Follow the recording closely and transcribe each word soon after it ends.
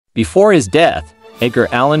Before his death, Edgar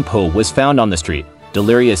Allan Poe was found on the street,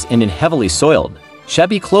 delirious and in heavily soiled,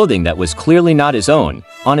 shabby clothing that was clearly not his own.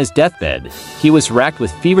 On his deathbed, he was racked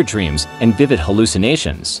with fever dreams and vivid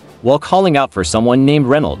hallucinations, while calling out for someone named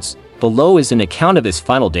Reynolds. Below is an account of his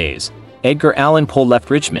final days. Edgar Allan Poe left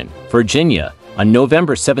Richmond, Virginia, on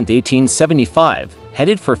November 7, 1875,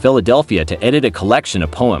 headed for Philadelphia to edit a collection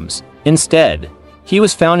of poems. Instead, he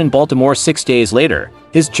was found in Baltimore 6 days later.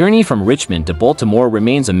 His journey from Richmond to Baltimore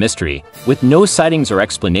remains a mystery, with no sightings or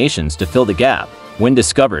explanations to fill the gap. When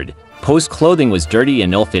discovered, Poe's clothing was dirty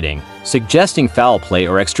and ill-fitting, suggesting foul play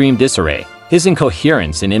or extreme disarray. His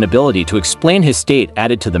incoherence and inability to explain his state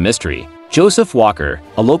added to the mystery. Joseph Walker,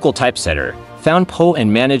 a local typesetter, found Poe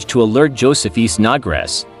and managed to alert Joseph E.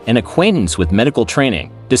 Snodgrass, an acquaintance with medical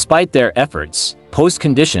training. Despite their efforts, Poe's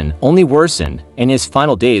condition only worsened, and his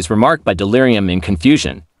final days were marked by delirium and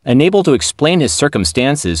confusion. Unable to explain his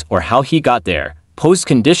circumstances or how he got there, Poe's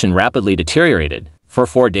condition rapidly deteriorated. For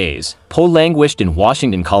 4 days, Poe languished in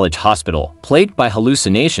Washington College Hospital, plagued by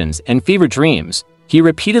hallucinations and fever dreams. He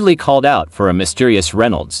repeatedly called out for a mysterious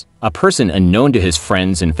Reynolds, a person unknown to his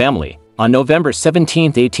friends and family. On November 17,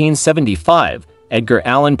 1875, Edgar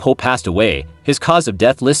Allan Poe passed away, his cause of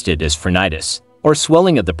death listed as phrenitis, or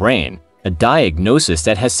swelling of the brain, a diagnosis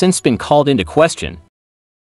that has since been called into question.